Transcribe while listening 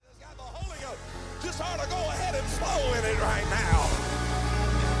just ought to go ahead and flow in it right now.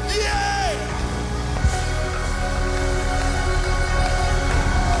 Yeah!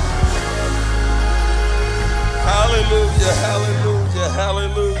 Hallelujah, hallelujah,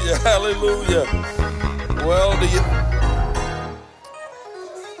 hallelujah, hallelujah. Well, do you...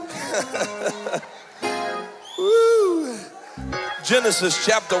 Woo. Genesis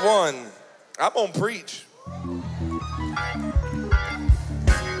chapter 1. I'm going to preach.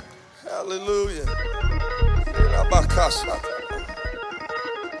 Hallelujah.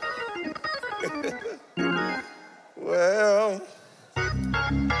 Well,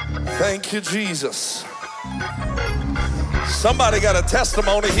 thank you, Jesus. Somebody got a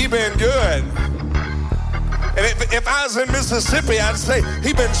testimony. He been good. And if I was in Mississippi, I'd say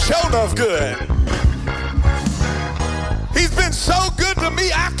he been sure enough good. He's been so good to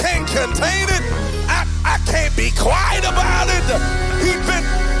me, I can't contain it. I can't be quiet about it.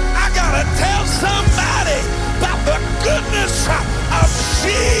 I gotta tell somebody about the goodness of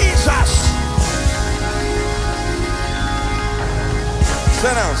Jesus.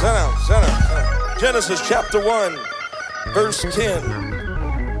 Sit down. Genesis chapter 1, verse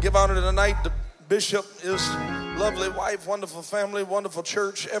 10. Give honor tonight to Bishop, his lovely wife, wonderful family, wonderful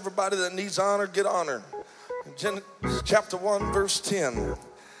church. Everybody that needs honor, get honor. Genesis chapter 1, verse 10.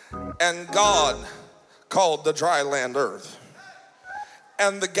 And God called the dry land earth,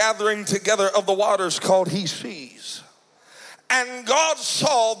 and the gathering together of the waters called he seas. And God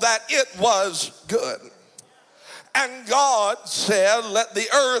saw that it was good. And God said, let the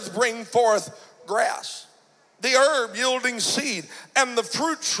earth bring forth grass, the herb yielding seed, and the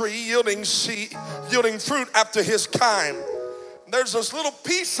fruit tree yielding fruit after his kind. There's this little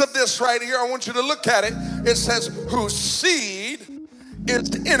piece of this right here. I want you to look at it. It says, whose seed is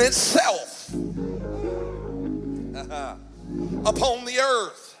in itself upon the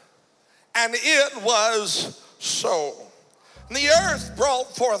earth. And it was so. And the earth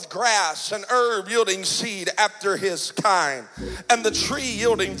brought forth grass and herb yielding seed after his kind, and the tree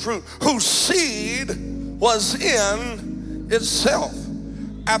yielding fruit, whose seed was in itself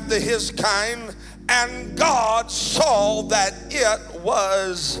after his kind. And God saw that it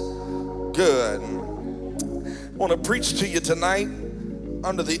was good. I want to preach to you tonight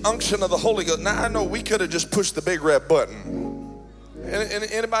under the unction of the Holy Ghost. Now, I know we could have just pushed the big red button.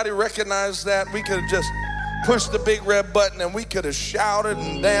 Anybody recognize that? We could have just pushed the big red button and we could have shouted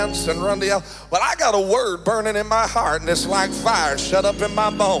and danced and run the aisle. But I got a word burning in my heart, and it's like fire shut up in my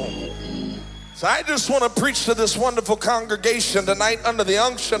bone. So I just want to preach to this wonderful congregation tonight under the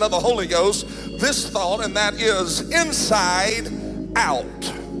unction of the Holy Ghost this thought, and that is inside out.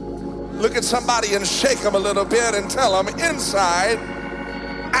 Look at somebody and shake them a little bit and tell them inside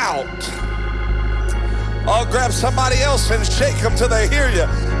out. Or grab somebody else and shake them till they hear you.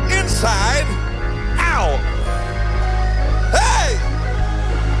 Inside out. Hey!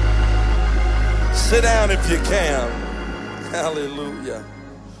 Sit down if you can. Hallelujah.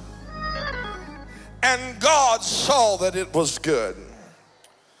 And God saw that it was good.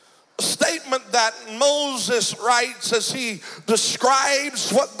 A statement that Moses writes as he describes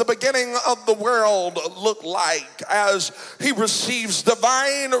what the beginning of the world looked like as he receives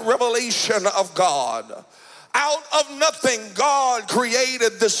divine revelation of God. Out of nothing, God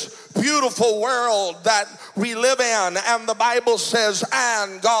created this beautiful world that we live in. And the Bible says,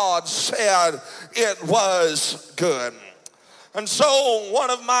 and God said it was good. And so one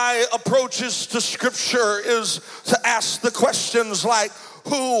of my approaches to Scripture is to ask the questions like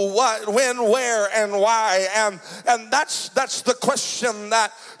who, what, when, where, and why. And that's the question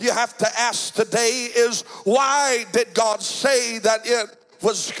that you have to ask today is, why did God say that it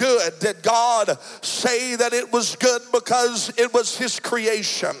was good? Did God say that it was good because it was his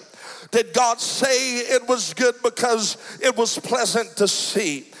creation? Did God say it was good because it was pleasant to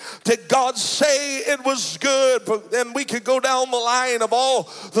see? Did God say it was good? And we could go down the line of all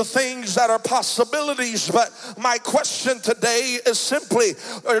the things that are possibilities. But my question today is simply,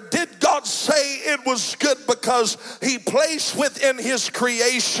 did God say it was good because he placed within his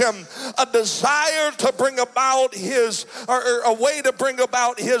creation a desire to bring about his, or a way to bring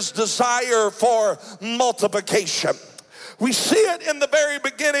about his desire for multiplication? We see it in the very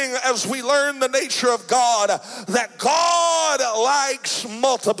beginning as we learn the nature of God, that God likes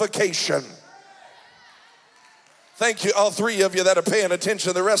multiplication. Thank you, all three of you that are paying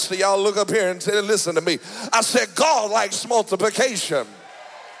attention. The rest of y'all look up here and say, listen to me. I said God likes multiplication.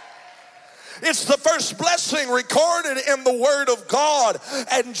 It's the first blessing recorded in the Word of God.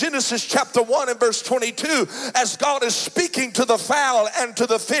 And Genesis chapter 1 and verse 22, as God is speaking to the fowl and to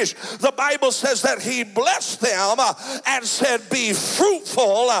the fish, the Bible says that he blessed them and said, be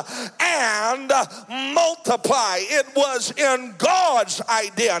fruitful and multiply. It was in God's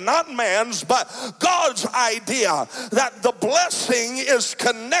idea, not man's, but God's idea, that the blessing is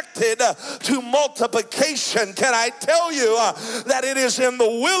connected to multiplication. Can I tell you that it is in the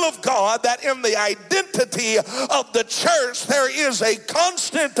will of God that in the identity of the church there is a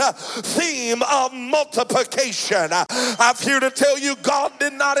constant theme of multiplication. I'm here to tell you God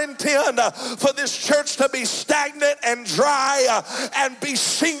did not intend for this church to be stagnant and dry and be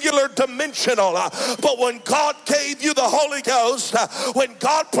singular dimensional. But when God gave you the Holy Ghost, when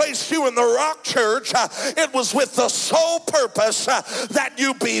God placed you in the Rock Church, it was with the sole purpose that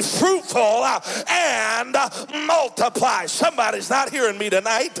you be fruitful and multiply. Somebody's not hearing me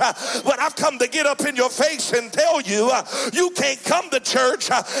tonight, but I've come to get up in your face and tell you, you can't come to church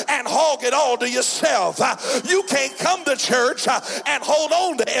and hog it all to yourself. You can't come to church and hold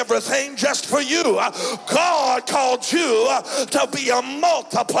on to everything just for you. God called you to be a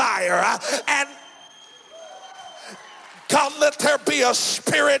multiplier, and God, let there be a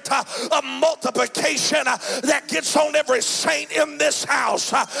spirit of multiplication that gets on every saint in this house,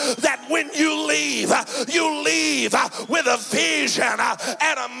 that when you leave with a vision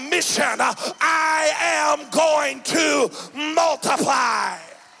and a mission. I am going to multiply.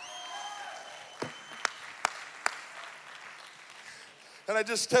 And I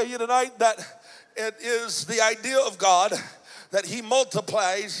just tell you tonight that it is the idea of God that he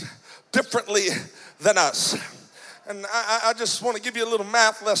multiplies differently than us. And I just want to give you a little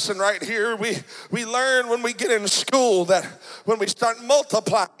math lesson right here. We learn when we get in school that when we start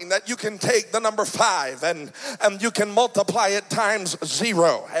multiplying, that you can take the number 5 and you can multiply it times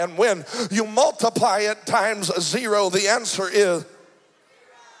 0. And when you multiply it times 0, the answer is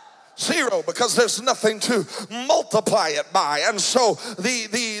 0, because there's nothing to multiply it by. And so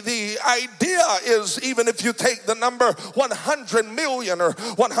the idea is, even if you take the number 100 million or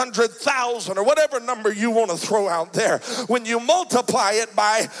 100,000 or whatever number you want to throw out there, when you multiply it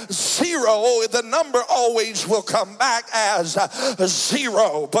by 0, the number always will come back as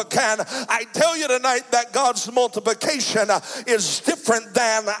 0. But can I tell you tonight that God's multiplication is different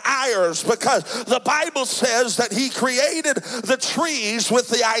than ours, because the Bible says that he created the trees with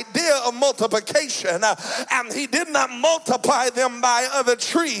the idea of multiplication, and he did not multiply them by other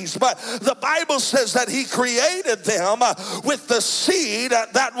trees, but the Bible says that he created them with the seed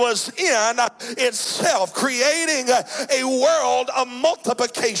that was in itself, creating a world of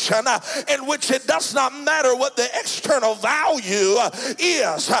multiplication in which it does not matter what the external value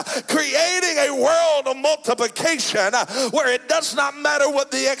is, creating a world of multiplication where it does not matter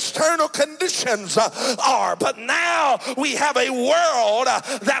what the external conditions are. But now we have a world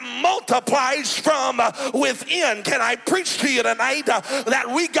that multiplies from within. Can I preach to you tonight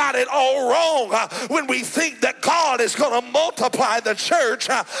that we got it all wrong when we think that God is going to multiply the church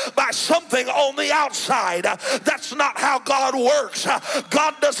by something on the outside? That's not how God works.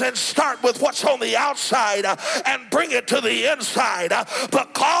 God doesn't start with what's on the outside and bring it to the inside,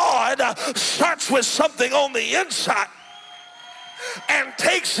 but God starts with something on the inside and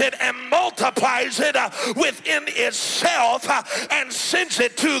takes it and multiplies it within itself and sends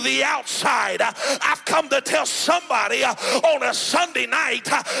it to the outside. I've come to tell somebody on a Sunday night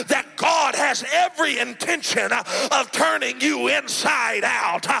that God has every intention of turning you inside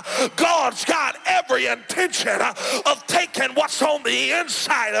out. God's got every intention of taking what's on the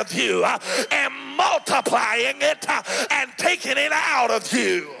inside of you and multiplying it and taking it out of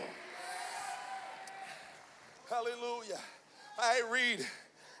you. Hallelujah. I read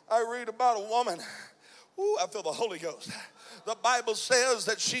about a woman. Ooh, I feel the Holy Ghost. The Bible says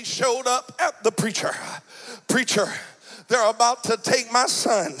that she showed up at the preacher. Preacher, they're about to take my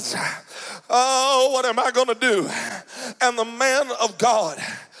sons. Oh, what am I going to do? And the man of God,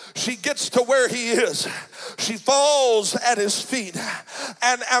 she gets to where he is. She falls at his feet.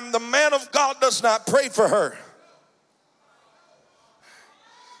 And the man of God does not pray for her.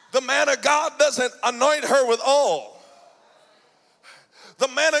 The man of God doesn't anoint her with oil. The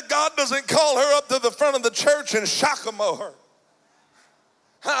man of God doesn't call her up to the front of the church and shakamo her.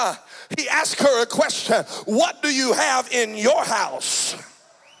 He asks her a question. What do you have in your house?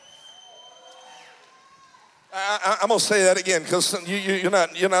 I'm going to say that again because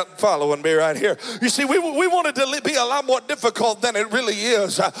you're not following me right here. You see, we want it to be a lot more difficult than it really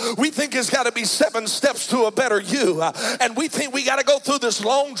is. We think it's got to be 7 steps to a better you. And we think we got to go through this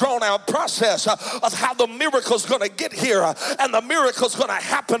long drawn out process of how the miracle's going to get here and the miracle's going to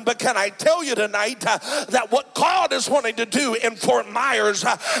happen. But can I tell you tonight that what God is wanting to do in Fort Myers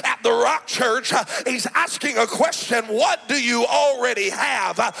at the Rock Church, he's asking a question. What do you already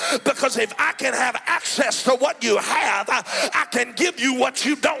have? Because if I can have access to what you have, I can give you what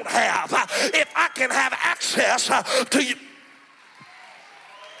you don't have. If I can have access to you,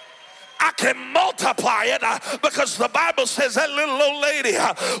 I can multiply it because the Bible says that little old lady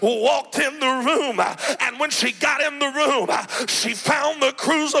walked in the room, and when she got in the room, she found the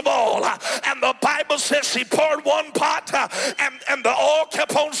crucible, and the Bible says she poured one pot and the oil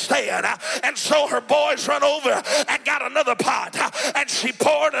kept on staying, and so her boys run over and got another pot, and she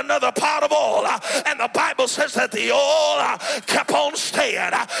poured another pot of oil, and the Bible says that the oil kept on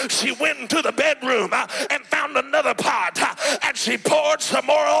staying. She went into the bedroom and found another pot, and she poured some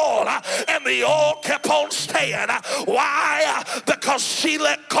more oil, and the oil kept on staying. Why? Because she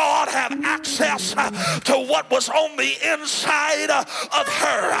let God have access to what was on the inside of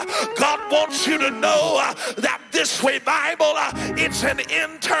her. God wants you to know that this revival, it's an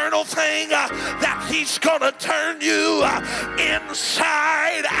internal thing, that he's going to turn you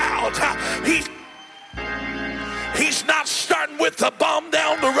inside out. He's not starting with the bomb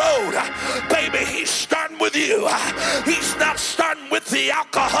down the road. Baby, he's starting with you. He's not starting with the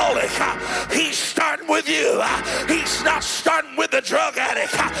alcoholic. He's starting with you. He's not starting with the drug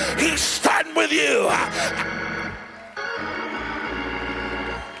addict. He's starting with you.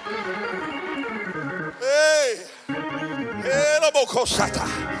 Hey.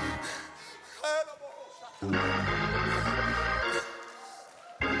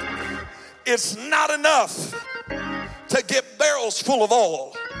 It's not enough to get barrels full of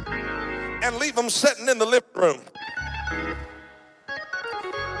oil and leave them sitting in the living room.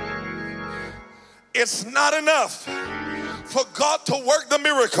 It's not enough for God to work the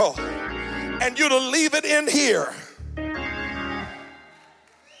miracle and you to leave it in here.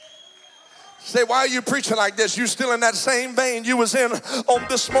 Say, why are you preaching like this? You still in that same vein you was in on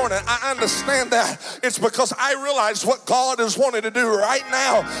this morning. I understand that. It's because I realize what God is wanting to do right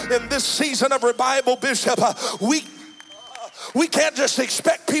now in this season of revival, Bishop. We can't just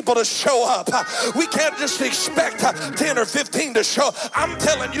expect people to show up. We can't just expect 10 or 15 to show up. I'm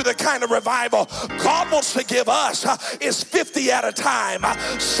telling you, the kind of revival God wants to give us is 50 at a time,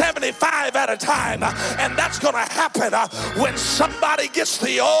 75 at a time. And that's going to happen when somebody gets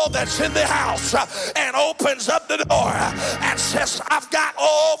the oil that's in the house and opens up the door and says, I've got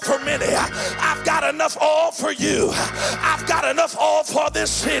oil for many. I've got enough oil for you. I've got enough oil for this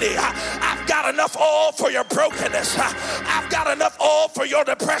city. I've got enough oil for your brokenness. I've got enough oil for your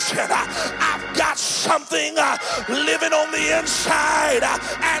depression. I've got something living on the inside,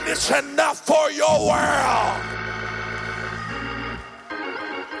 and it's enough for your world.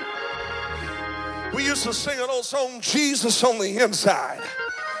 We used to sing an old song, Jesus on the inside,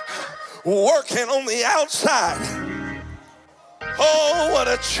 working on the outside. Oh, what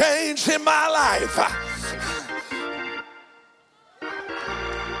a change in my life.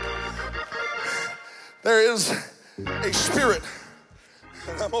 There is a spirit.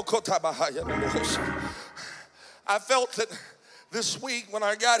 I felt that this week when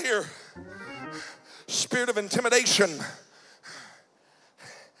I got here, spirit of intimidation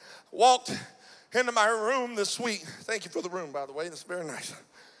walked into my room this week. Thank you for the room, by the way. That's very nice.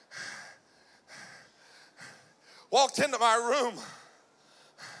 Walked into my room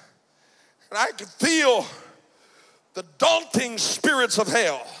and I could feel the daunting spirits of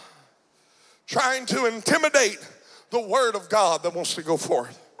hell trying to intimidate the word of God that wants to go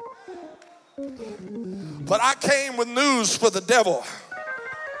forth. But I came with news for the devil.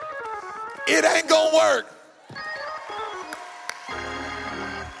 It ain't gonna work.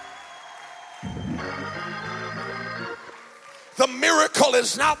 The miracle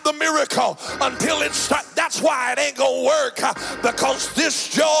is not the miracle until it starts. That's why it ain't gonna work, because this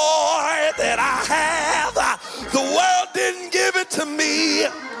joy that I have, the world didn't give it to me.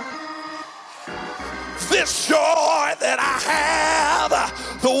 This joy that I have,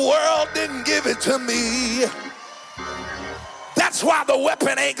 the world didn't give it to me. That's why the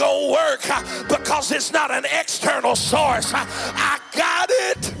weapon ain't gonna work, because it's not an external source. I got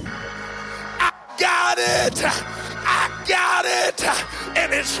it. I got it. I got it,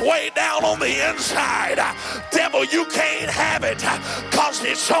 and it's way down on the inside. Devil, you can't have it, because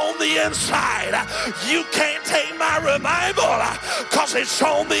it's on the inside. You can't take my revival, because it's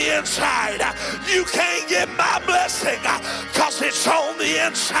on the inside. You can't get my blessing, because it's on the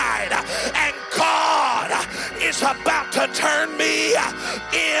inside. And God is about to turn me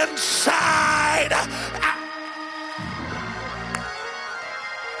inside.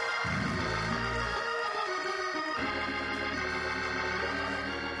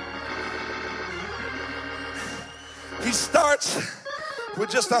 He starts with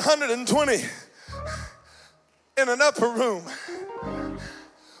just 120 in an upper room.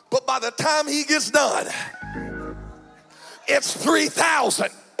 But by the time he gets done, it's 3,000.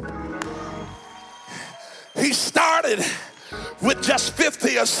 He started with just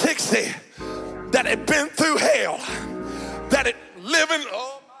 50 or 60 that had been through hell, that had living,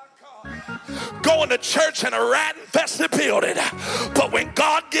 oh my God, going to church in a rat-infested building. But when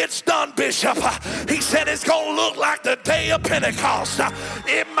God gets done, Bishop, he said it's going to look like the day of Pentecost.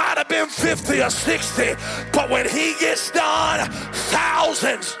 It might have been 50 or 60, but when he gets done,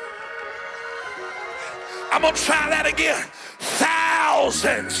 thousands. I'm going to try that again.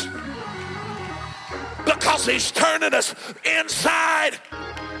 Thousands. Because he's turning us inside.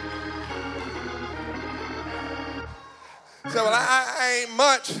 So, well, I ain't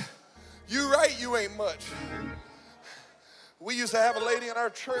much. You right, you ain't much. We used to have a lady in our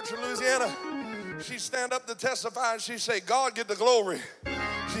church in Louisiana. She'd stand up to testify and she'd say, God get the glory.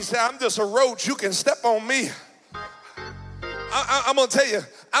 She said, I'm just a roach. You can step on me. I'm going to tell you,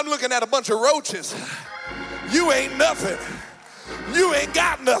 I'm looking at a bunch of roaches. You ain't nothing. You ain't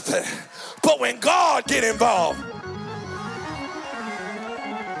got nothing. But when God get involved,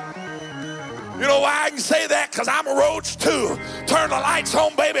 you know why I can say that? Because I'm a roach too. Turn the lights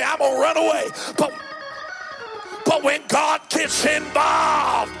on, baby, I'm going to run away. But when God gets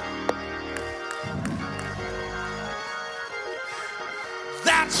involved,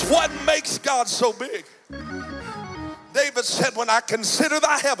 that's what makes God so big. David said, when I consider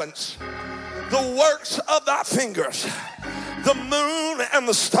thy heavens, the works of thy fingers, the moon and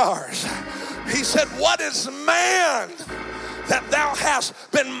the stars. He said, what is man that thou hast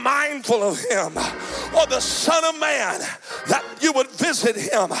been mindful of him, or the son of man that you would visit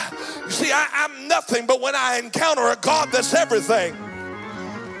him? You see, I'm nothing, but when I encounter a God that's everything.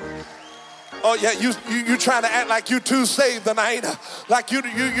 Oh yeah, you trying to act like you too saved tonight, like you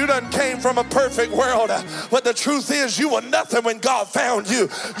done came from a perfect world, but the truth is you were nothing when God found you.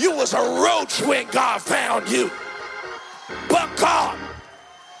 You was a roach when God found you. But God.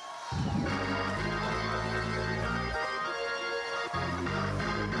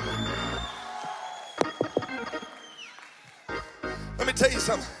 Let me tell you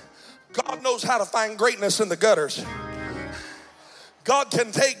something. God knows how to find greatness in the gutters. God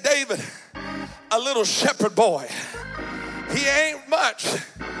can take David, a little shepherd boy. He ain't much.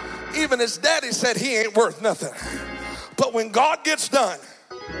 Even his daddy said he ain't worth nothing. But when God gets done,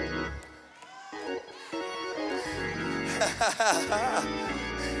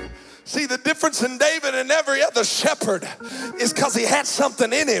 see, the difference in David and every other shepherd is because he had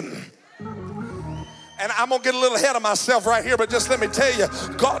something in him. And I'm going to get a little ahead of myself right here, but just let me tell you,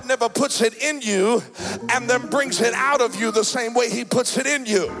 God never puts it in you and then brings it out of you the same way he puts it in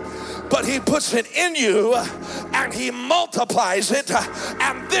you. But he puts it in you and he multiplies it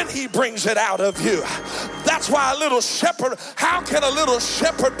and then he brings it out of you. That's why a little shepherd, how can a little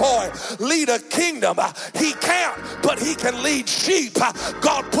shepherd boy lead a kingdom? He can't, but he can lead sheep.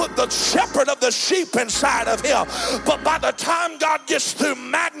 God put the shepherd of the sheep inside of him. But by the time God gets through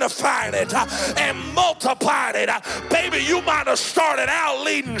magnifying it and multiplying it, baby, you might have started out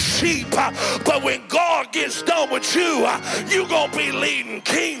leading sheep, but when God gets done with you, you're going to be leading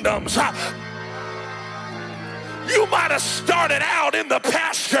kingdoms. You might have started out in the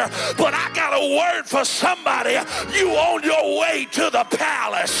pasture, but I got a word for somebody. You on your way to the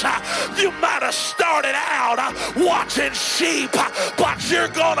palace. You might have started out watching sheep, but you're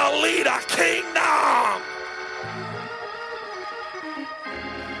going to lead a kingdom.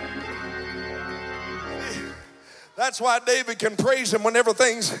 That's why David can praise him when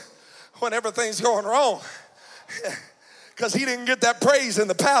everything's going wrong. Because he didn't get that praise in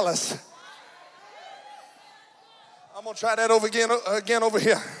the palace. I'm going to try that again over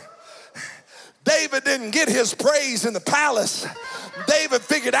here. David didn't get his praise in the palace. David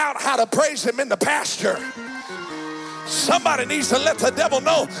figured out how to praise him in the pasture. Somebody needs to let the devil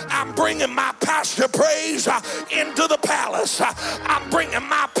know, I'm bringing my pasture praise into the palace. I'm bringing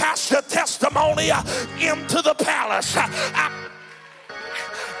my pasture testimony into the palace.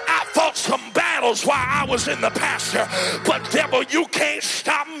 I fought some battles while I was in the pasture, but devil, you can't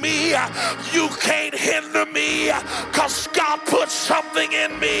stop me. You can't hinder me, because God put something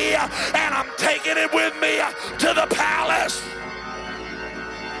in me and I'm taking it with me to the palace.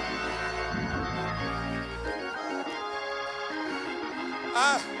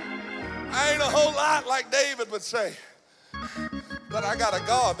 I ain't a whole lot like David would say, but I got a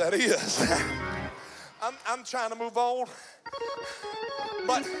God that is. I'm trying to move on.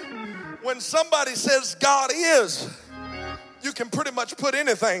 But when somebody says God is, you can pretty much put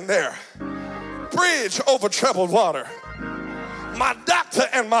anything there. Bridge over troubled water. My doctor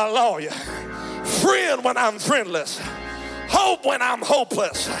and my lawyer. Friend when I'm friendless. Hope when I'm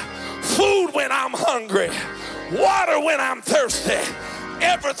hopeless. Food when I'm hungry. water when I'm thirsty.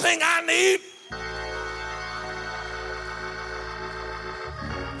 Everything I need,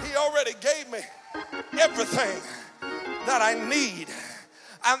 he already gave me everything that I need.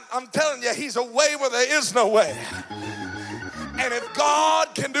 I'm telling you, he's a way where there is no way. And if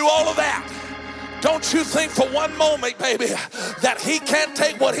God can do all of that, don't you think for one moment, baby, that he can't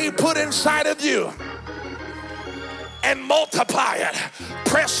take what he put inside of you and multiply it,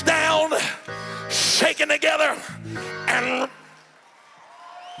 press down, shaken together, and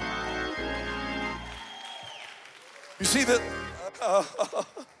you see that?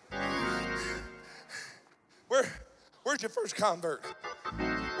 Where's your first convert?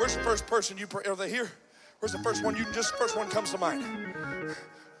 Where's the first person you pray? Are they here? Where's the first one? First one comes to mind.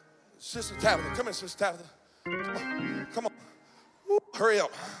 Sister Tabitha, come in, Sister Tabitha. Come on. Woo, hurry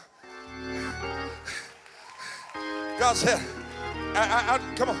up. God said,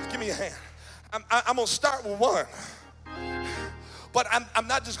 come on, give me a hand. I'm going to start with one. But I'm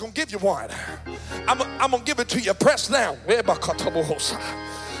not just going to give you one. I'm going to give it to you pressed down,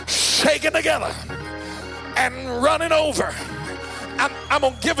 shaken together, and running over. I'm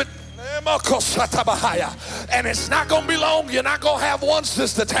going to give it. And it's not going to be long. You're not going to have one,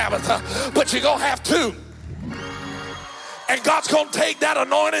 Sister Tabitha, but you're going to have two. And God's going to take that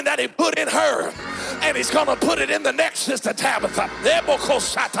anointing that he put in her, and he's going to put it in the next Sister Tabitha.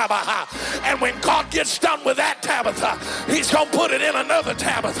 And when God gets done with that Tabitha, he's going to put it in another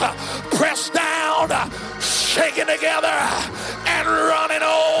Tabitha. Pressed down, shaken together, and running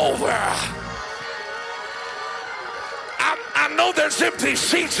over. I know there's empty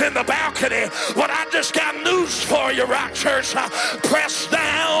seats in the balcony, but I just got news for you, Rock Church. Pressed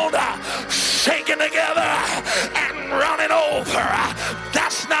down, shaken together, and running over.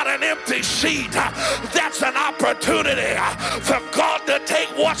 That's not an empty seat. That's an opportunity for God to take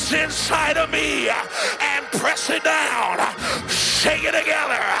what's inside of me and press it down, shake it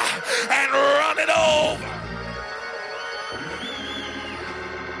together, and run it over.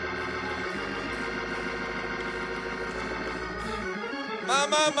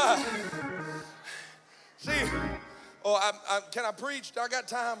 My. See, can I preach? I got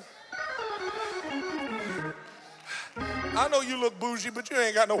time. I know you look bougie, but you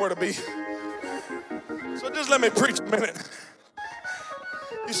ain't got nowhere to be. So just let me preach a minute.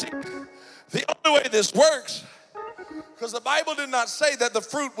 You see, the only way this works, because the Bible did not say that the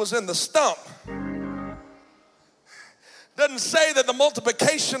fruit was in the stump. Doesn't say that the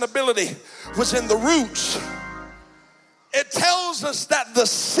multiplication ability was in the roots. It tells us that the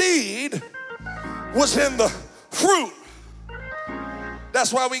seed was in the fruit.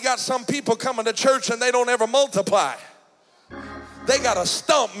 That's why we got some people coming to church and they don't ever multiply. They got a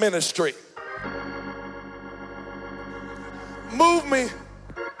stump ministry. Move me.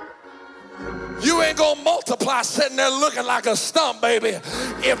 You ain't gonna multiply sitting there looking like a stump, baby.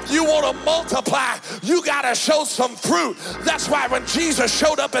 If you want to multiply, you gotta show some fruit. That's why when Jesus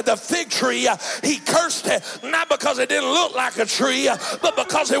showed up at the fig tree, he cursed it, not because it didn't look like a tree, but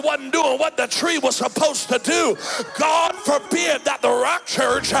because it wasn't doing what the tree was supposed to do. God forbid that the Rock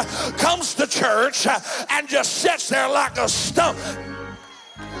Church comes to church and just sits there like a stump.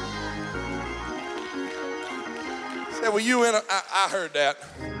 Say, well, I heard that.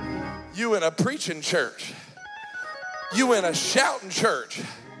 You in a preaching church. You in a shouting church.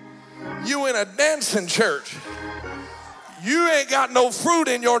 You in a dancing church. You ain't got no fruit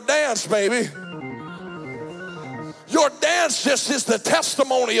in your dance, baby. Your dance just is the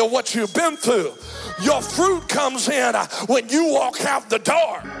testimony of what you've been through. Your fruit comes in when you walk out the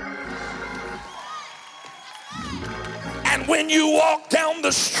door. And when you walk down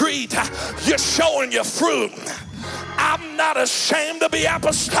the street, you're showing your fruit. I'm not ashamed to be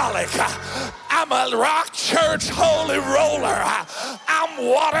apostolic. I'm a Rock Church holy roller. I'm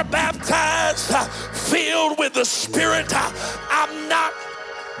water baptized, filled with the Spirit. I'm not.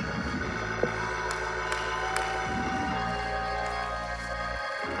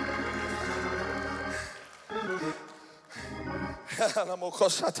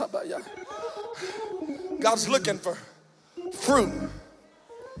 God's looking for fruit.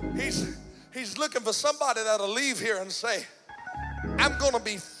 He's looking for somebody that'll leave here and say, I'm going to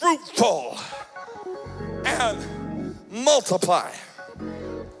be fruitful and multiply.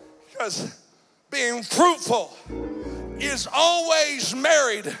 Because being fruitful is always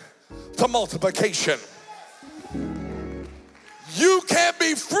married to multiplication. You can't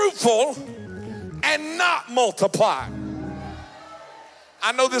be fruitful and not multiply.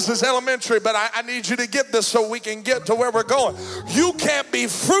 I know this is elementary, but I need you to get this so we can get to where we're going. You can't be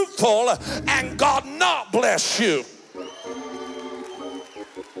fruitful and God not bless you.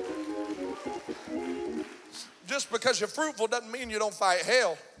 just because you're fruitful doesn't mean you don't fight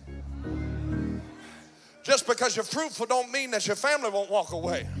hell. Just because you're fruitful don't mean that your family won't walk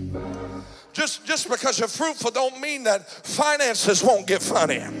away. Just because you're fruitful don't mean that finances won't get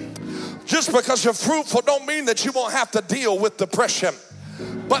funny. Just because you're fruitful don't mean that you won't have to deal with depression.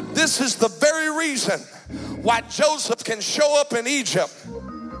 But this is the very reason why Joseph can show up in Egypt,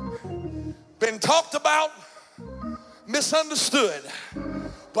 been talked about, misunderstood,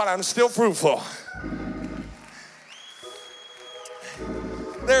 but I'm still fruitful.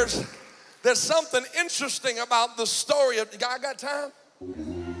 There's something interesting about the story of, I got time?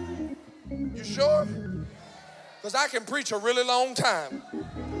 You sure? Because I can preach a really long time.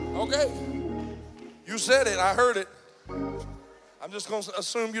 Okay? You said it, I heard it. I'm just going to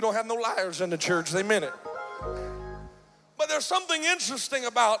assume you don't have no liars in the church. They meant it. But there's something interesting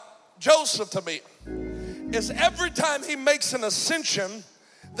about Joseph to me. Is every time he makes an ascension,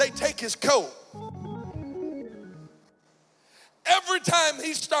 they take his coat. Every time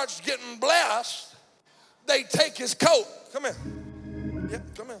he starts getting blessed, they take his coat. Come here. Yeah,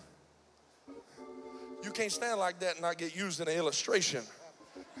 come here. You can't stand like that and not get used in an illustration.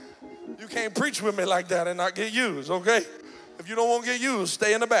 You can't preach with me like that and not get used, okay? If you don't want to get used,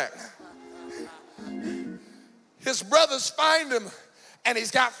 stay in the back. His brothers find him, and he's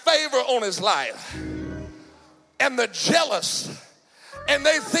got favor on his life. And they're jealous, and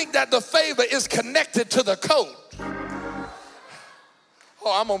they think that the favor is connected to the coat.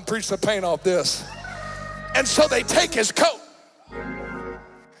 Oh, I'm going to preach the paint off this. And so they take his coat.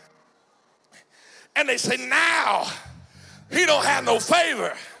 And they say, now, he don't have no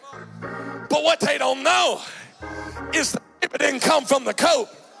favor. But what they don't know is the favor didn't come from the coat.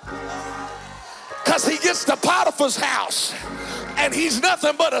 Because he gets to Potiphar's house, and he's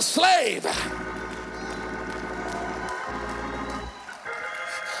nothing but a slave.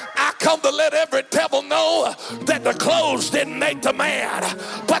 I come to let every devil know that the clothes didn't make the man,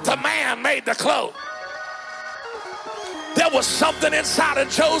 but the man made the clothes. There was something inside of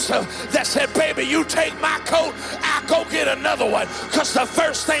Joseph that said, baby, you take my coat, I'll go get another one. Because the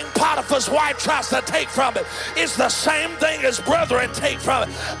first thing Potiphar's wife tries to take from it is the same thing his brethren take from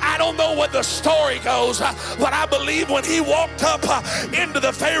it. I don't know where the story goes, but I believe when he walked up into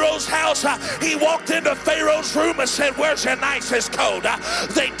the Pharaoh's house, he walked into Pharaoh's room and said, where's your nicest coat?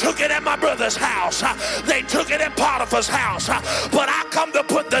 They took it at my brother's house. They took it at Potiphar's house. But I come to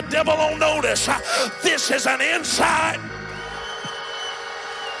put the devil on notice. This is an inside.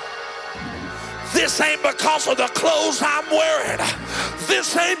 This ain't because of the clothes I'm wearing.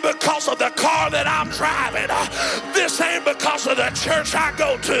 This ain't because of the car that I'm driving. This ain't because of the church I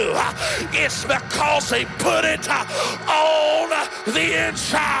go to. It's because they put it on the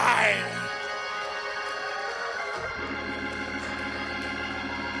inside.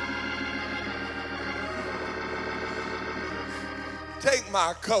 Take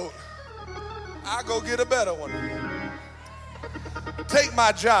my coat. I'll go get a better one. Take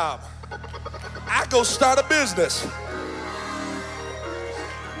my job. I go start a business.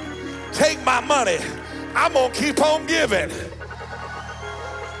 Take my money. I'm going to keep on giving.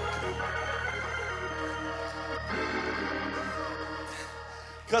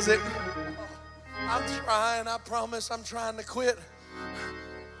 Because I'm trying, I promise I'm trying to quit.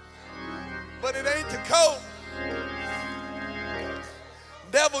 But it ain't the coat.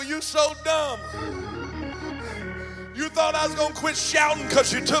 Devil, you so dumb. You thought I was going to quit shouting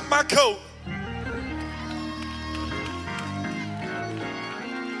because you took my coat.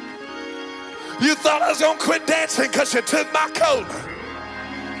 You thought I was going to quit dancing because you took my coat.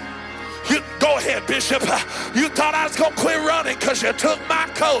 Go ahead, Bishop. You thought I was going to quit running because you took my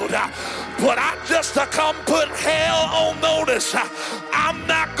coat. But I just to come put hell on notice. I'm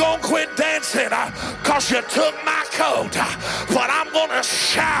not going to quit dancing because you took my coat. But I'm going to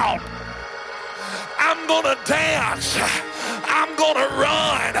shout. I'm going to dance. I'm going to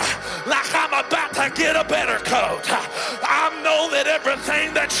run like I'm about to get a better coat. I know that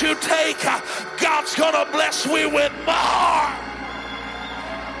everything that you take, God's going to bless me with more.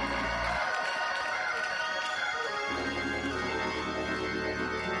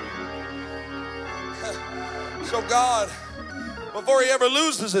 So God, before he ever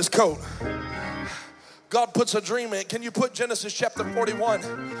loses his coat, God puts a dream in. Can you put Genesis chapter 41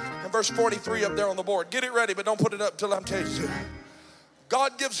 and verse 43 up there on the board? Get it ready, but don't put it up till I'm telling you to.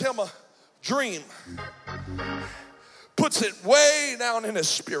 God gives him a dream, puts it way down in his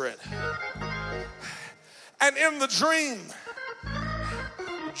spirit. And in the dream,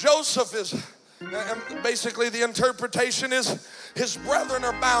 Joseph is, basically the interpretation is his brethren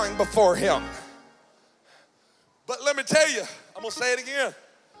are bowing before him. But let me tell you, I'm going to say it again.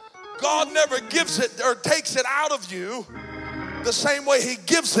 God never gives it or takes it out of you the same way he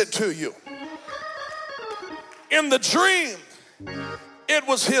gives it to you. In the dream, it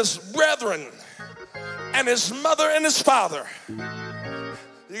was his brethren and his mother and his father.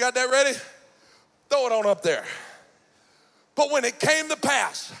 You got that ready? Throw it on up there. But when it came to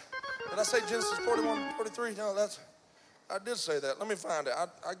pass, did I say Genesis 41, 43? No, I did say that. Let me find it.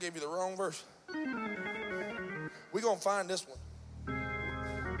 I gave you the wrong verse. We're going to find this one.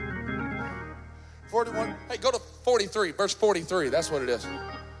 41. Hey, go to 43, verse 43. That's what it is.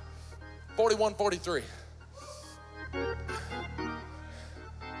 41, 43.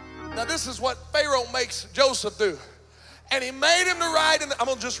 Now, this is what Pharaoh makes Joseph do. And he made him to ride in I'm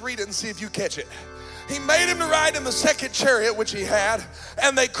going to just read it and see if you catch it. He made him to ride in the second chariot which he had,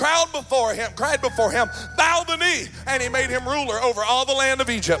 and they cried before him, bow the knee, and he made him ruler over all the land of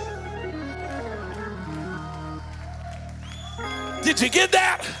Egypt. Did you get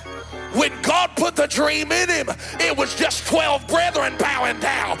that? When God put the dream in him, it was just 12 brethren bowing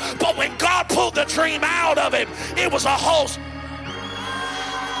down. But when God pulled the dream out of him, it was a host.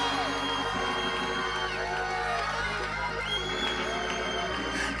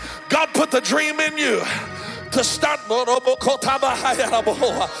 God put the dream in you to start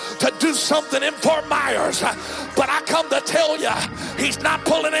to do something in Fort Myers. But I come to tell you, he's not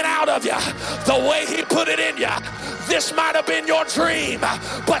pulling it out of you the way he put it in you. This might have been your dream,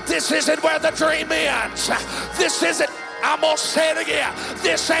 but this isn't where the dream ends. This isn't, I'm going to say it again,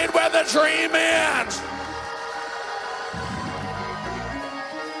 this ain't where the dream ends.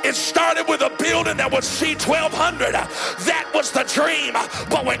 It started with a building that would see 1,200. That was the dream.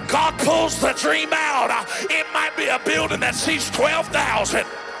 But when God pulls the dream out, it might be a building that sees 12,000.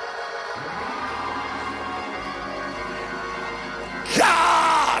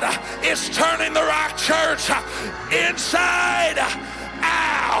 God is turning the Rock Church inside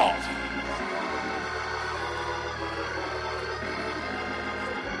out.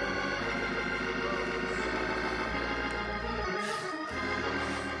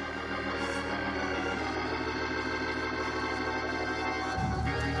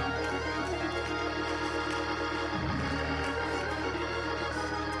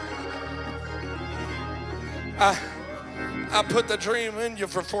 I put the dream in you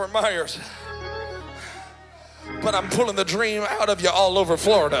for Fort Myers, but I'm pulling the dream out of you all over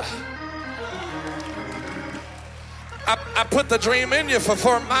Florida. I put the dream in you for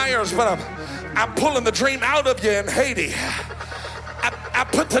Fort Myers, but I'm pulling the dream out of you in Haiti. I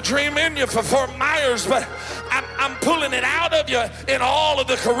put the dream in you for Fort Myers, but I'm pulling it out of you in all of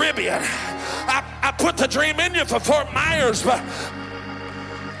the Caribbean. I put the dream in you for Fort Myers, but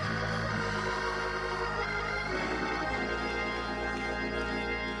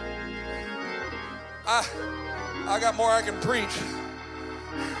I got more I can preach.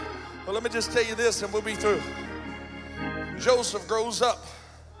 But let me just tell you this and we'll be through. Joseph grows up.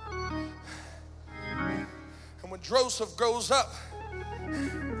 And when Joseph grows up,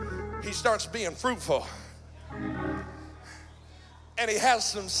 he starts being fruitful. And he has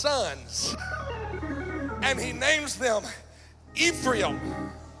some sons. And he names them Ephraim,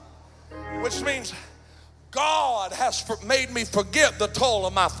 which means God has made me forget the toil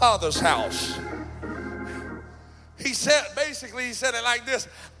of my father's house. He said it like this: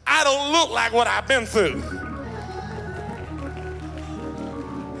 I don't look like what I've been through.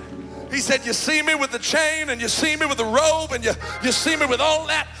 He said, you see me with the chain and you see me with the robe and you see me with all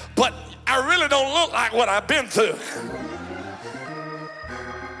that, but I really don't look like what I've been through.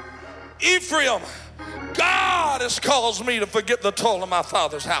 Ephraim, God has caused me to forget the toil of my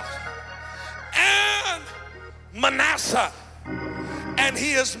father's house. And Manasseh, and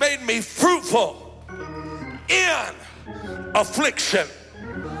he has made me fruitful in affliction.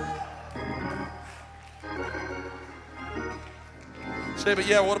 Say, but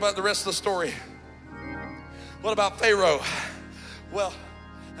yeah, what about the rest of the story? What about Pharaoh? Well,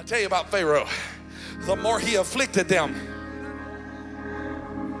 I tell you about Pharaoh. The more he afflicted them,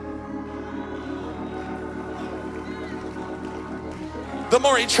 the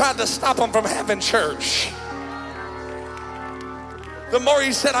more he tried to stop them from having church. The more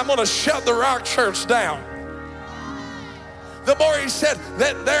he said, I'm going to shut the Rock Church down. The more he said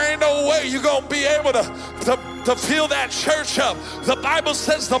that there ain't no way you're going to be able to fill that church up. The Bible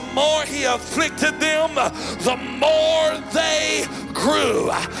says the more he afflicted them, the more they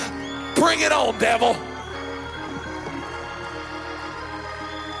grew. Bring it on, devil.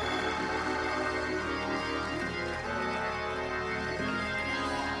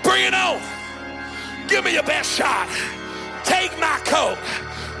 Bring it on. Give me your best shot. Take my coat.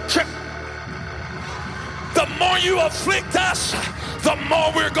 The more you afflict us, the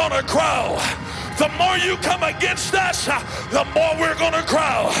more we're going to grow. The more you come against us, the more we're going to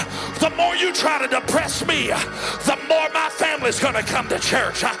grow. The more you try to depress me, the more my family's going to come to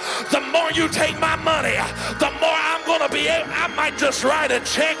church. The more you take my money, the more I'm going to be able. I might just write a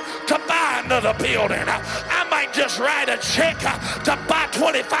check to buy another building. I might just write a check to buy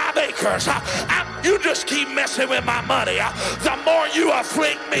 25 acres. You just keep messing with my money. The more you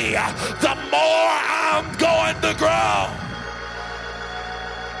afflict me, the more I'm going to grow.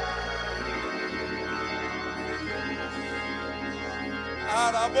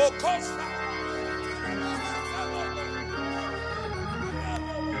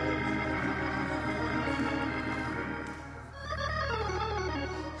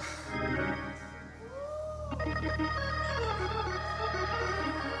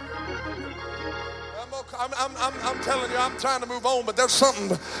 I'm telling you, I'm trying to move on, but there's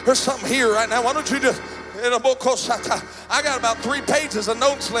something here right now. Why don't you just, I got about 3 pages of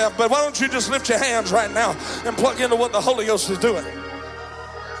notes left, but why don't you just lift your hands right now and plug into what the Holy Ghost is doing?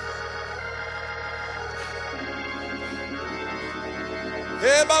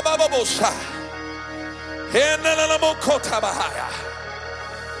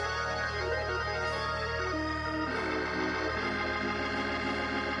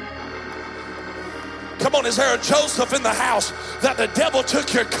 Come on, is there a Joseph in the house that the devil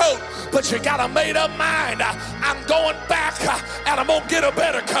took your coat, but you got a made up mind? I'm going back and I'm going to get a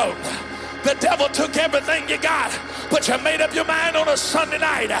better coat. The devil took everything you got, but you made up your mind on a Sunday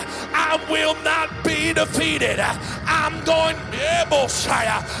night. I will not be defeated. I'm going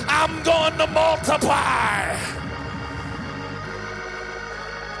to multiply.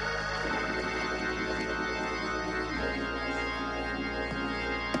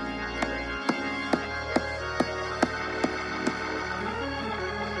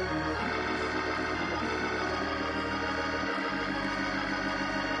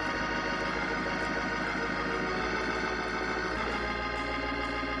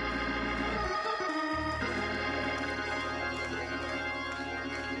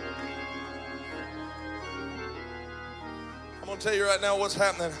 I'm going to tell you right now what's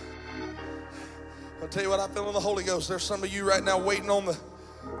happening. I'll tell you what I feel in the Holy Ghost. There's some of you right now waiting on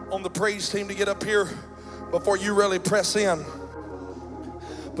the praise team to get up here before you really press in.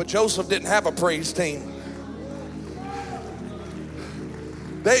 But Joseph didn't have a praise team.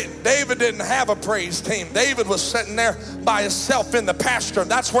 David didn't have a praise team. David was sitting there by himself in the pasture.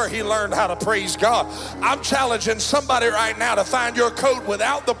 That's where he learned how to praise God. I'm challenging somebody right now to find your coat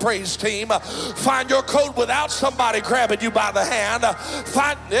without the praise team. Find your coat without somebody grabbing you by the hand.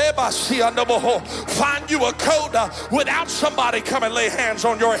 Find you a coat without somebody come and lay hands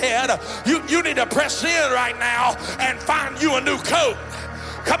on your head. You need to press in right now and find you a new coat.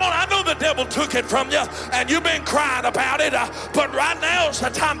 Come on, I know the devil took it from you and you've been crying about it, but right now is the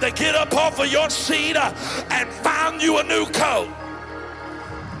time to get up off of your seat and find you a new coat.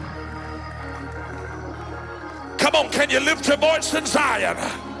 Come on, can you lift your voice in Zion?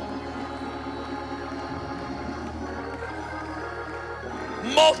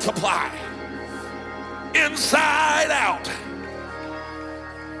 Multiply inside out.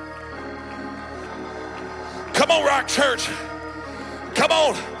 Come on, Rock Church. Come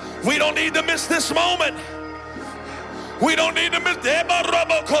on, we don't need to miss this moment. We don't need to miss.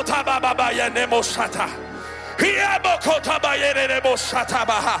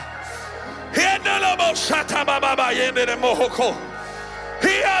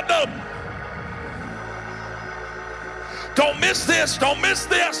 Don't miss this. Don't miss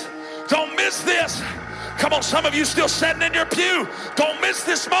this. Don't miss this. Come on, some of you still sitting in your pew. Don't miss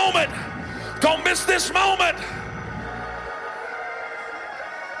this moment. Don't miss this moment.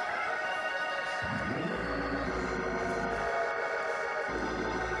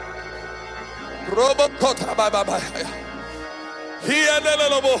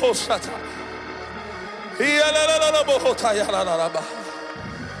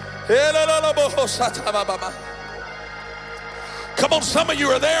 Come on, some of you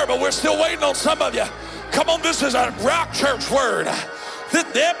are there, but we're still waiting on some of you. Come on, this is a Rock Church word.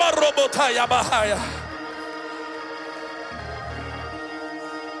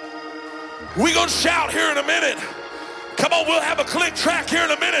 We're going to shout here in a minute. Come on, we'll have a click track here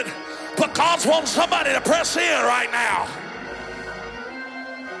in a minute. But God's wanting somebody to press in right now.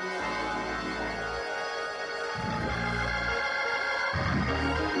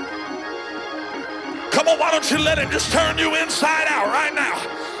 Come on, why don't you let him just turn you inside out right now?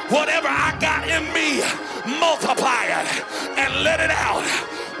 Whatever I got in me, multiply it and let it out.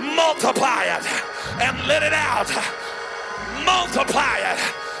 Multiply it and let it out. Multiply it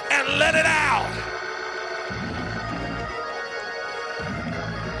and let it out.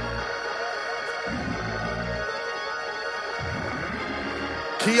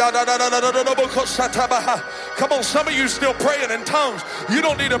 Come on, some of you still praying in tongues. You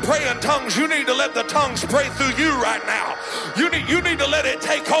don't need to pray in tongues. You need to let the tongues pray through you right now. You need to let it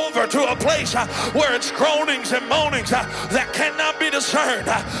take over to a place where it's groanings and moanings that cannot be discerned.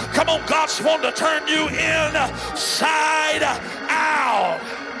 Come on, God's wanting to turn you inside out.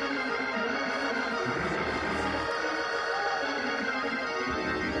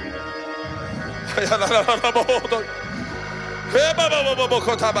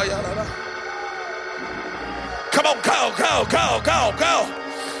 Come on, go, go, go, go, go,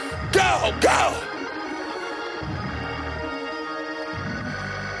 go, go.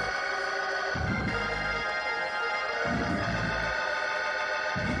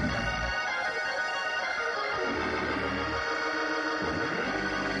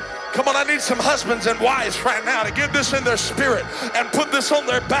 Come on, I need some husbands and wives right now to get this in their spirit and put this on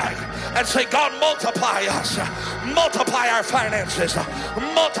their back and say, God, multiply us, multiply our finances,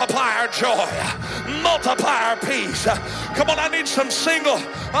 multiply our joy, multiply our peace. Come on, I need some single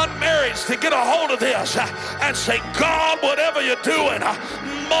unmarrieds to get a hold of this and say, God, whatever you're doing,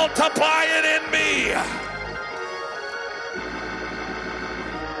 multiply it in me.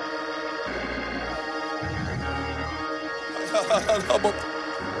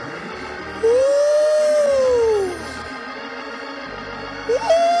 Woo!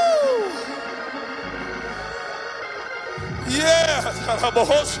 Woo! Yeah.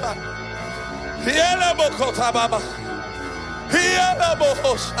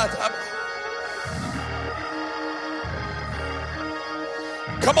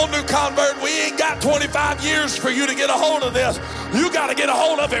 Come on, new convert. We ain't got 25 years for you to get a hold of this. You got to get a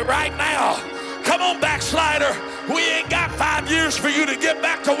hold of it right now. Come on, backslider. We ain't got 5 years for you to get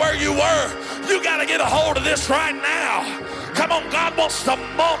back to where you were. You got to get a hold of this right now. Come on, God wants to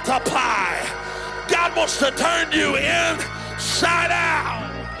multiply. God wants to turn you inside out.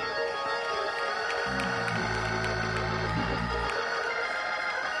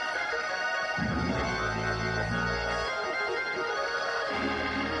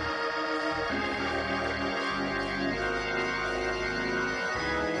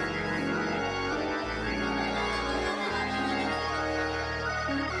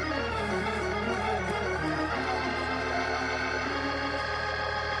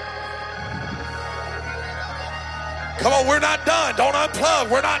 Come on, we're not done. Don't unplug.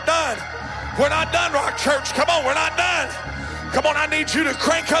 We're not done. We're not done, Rock Church. Come on, we're not done. Come on, I need you to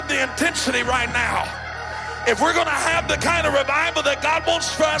crank up the intensity right now. If we're going to have the kind of revival that God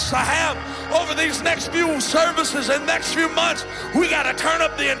wants for us to have over these next few services and next few months, we got to turn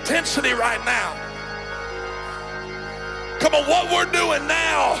up the intensity right now. Come on, what we're doing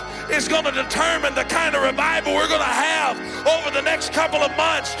now is going to determine the kind of revival we're going to have over the next couple of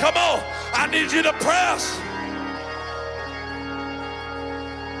months. Come on, I need you to press.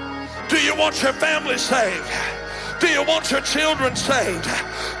 Do you want your family saved? Do you want your children saved?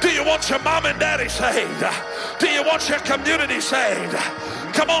 Do you want your mom and daddy saved? Do you want your community saved?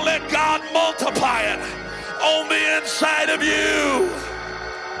 Come on, let God multiply it on the inside of you.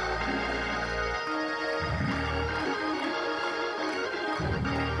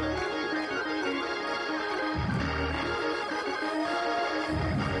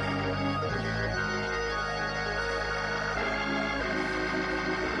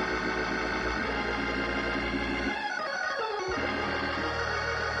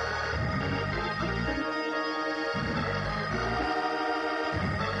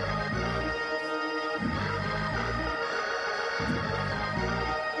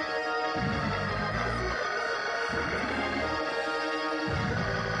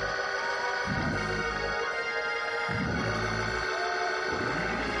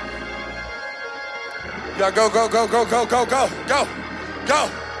 Yeah, go, go, go, go, go, go, go, go, go.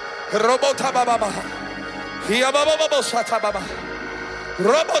 Robota baba. Hiya baba baba sata baba.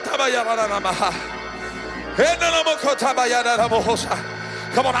 Robota baya na maha. Henna mokota baya na mohosa.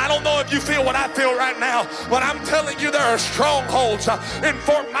 Come on, I don't know if you feel what I feel right now, but I'm telling you there are strongholds in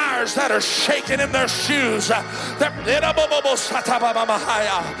Fort Myers that are shaking in their shoes. There are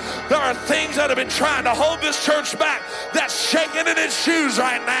things that have been trying to hold this church back that's shaking in its shoes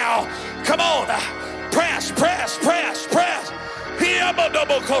right now. Come on, press, press, press, press.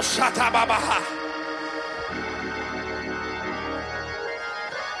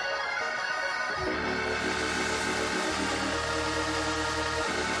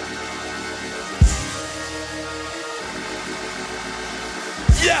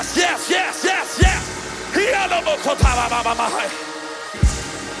 Yes, yes, yes, yes, yes.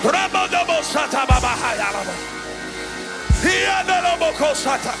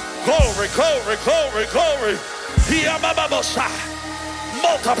 Glory, glory, glory, glory.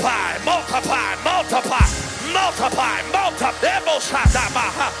 multiply, multiply, multiply, multiply, multiply.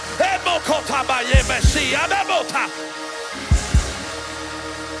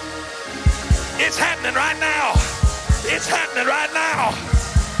 It's happening right now. It's happening right now.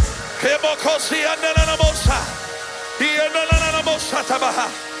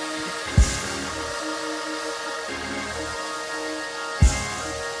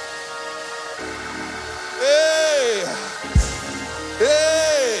 Hey,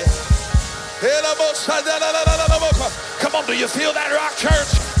 hey. Come on, do you feel that rock,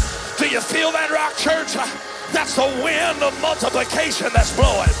 church? Do you feel that rock, church? That's the wind of multiplication that's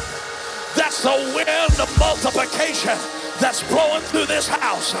blowing. That's the wind of multiplication that's blowing through this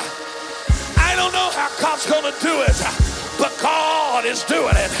house. I don't know how God's going to do it, but God is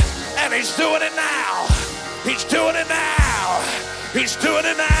doing it, and he's doing it now. He's doing it now. He's doing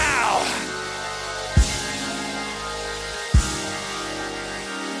it now.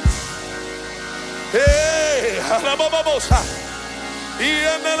 Hey,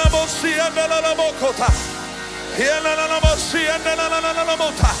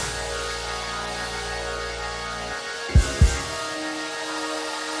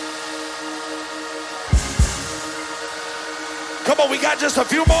 come on, we got just a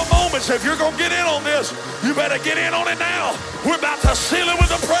few more moments. If you're going to get in on this, you better get in on it now. We're about to seal it with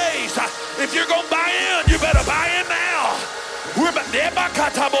the praise. If you're going to buy in, you better buy in now.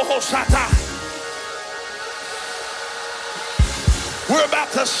 We're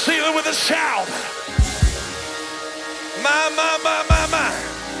about to seal it with a shout. My.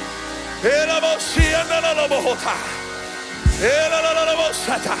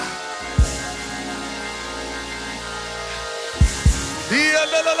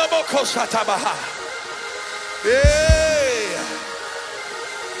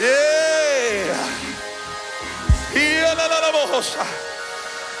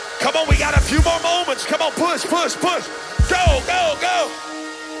 Come on, we got a few more moments. Come on, push. Go.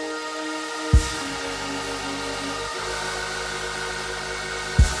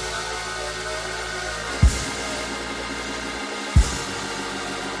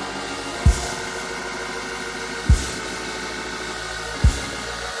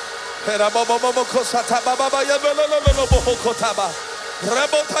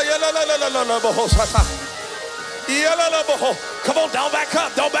 Come on, don't back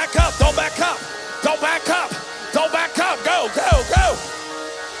up. Go.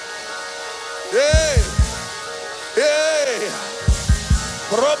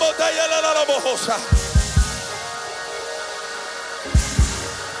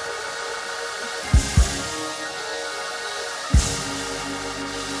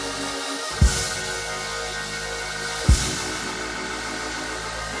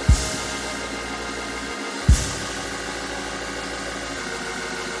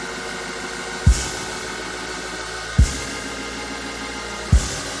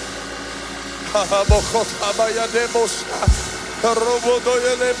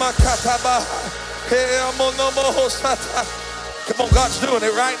 Come on, God's doing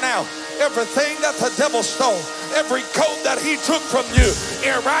it right now. Everything that the devil stole, every coat that he took from you,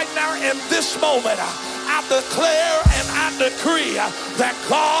 and right now in this moment, I declare and I decree that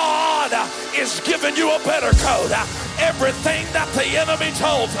God is giving you a better coat. Everything that the enemy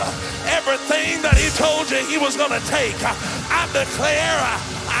told you, everything that he told you he was going to take, I declare,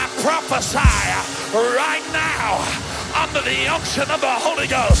 I prophesy right now under the unction of the Holy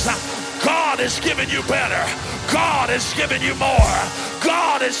Ghost, God is giving you better. God is giving you more.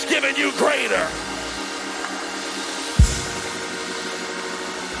 God is giving you greater.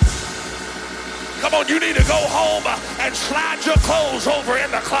 Come on, you need to go home and slide your clothes over in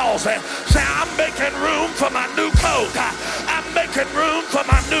the closet. Say, I'm making room for my new coat. I'm making room for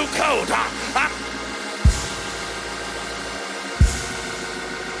my new coat.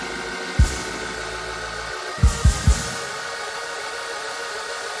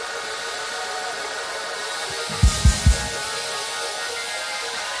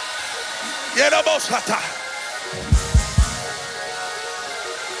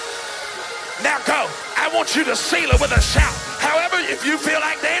 Now go. I want you to seal it with a shout. However, if you feel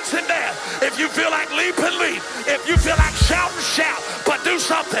like dancing, dance. If you feel like leap, if you feel like shout, but do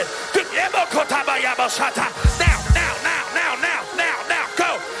something. Now,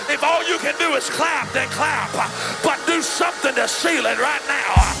 go. If all you can do is clap, then clap. But do something to seal it right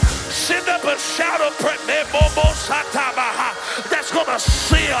now. Send up a shout of prayer. That's going to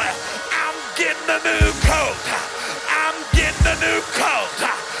seal it. I'm getting a new coat. I'm getting a new coat.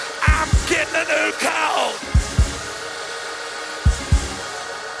 I'm getting a new coat.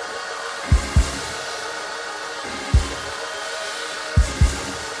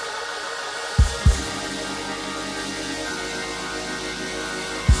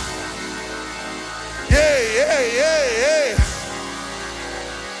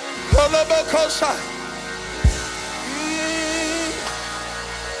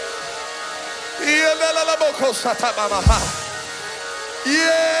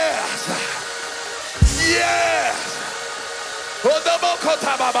 Yes. Yes.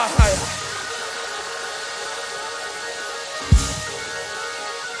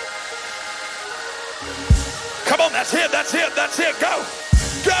 Come on, that's it, that's it, that's it. Go,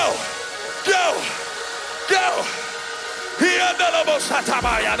 go, go, go.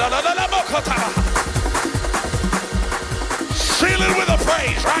 Seal it with a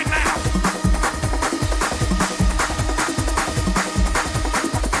praise.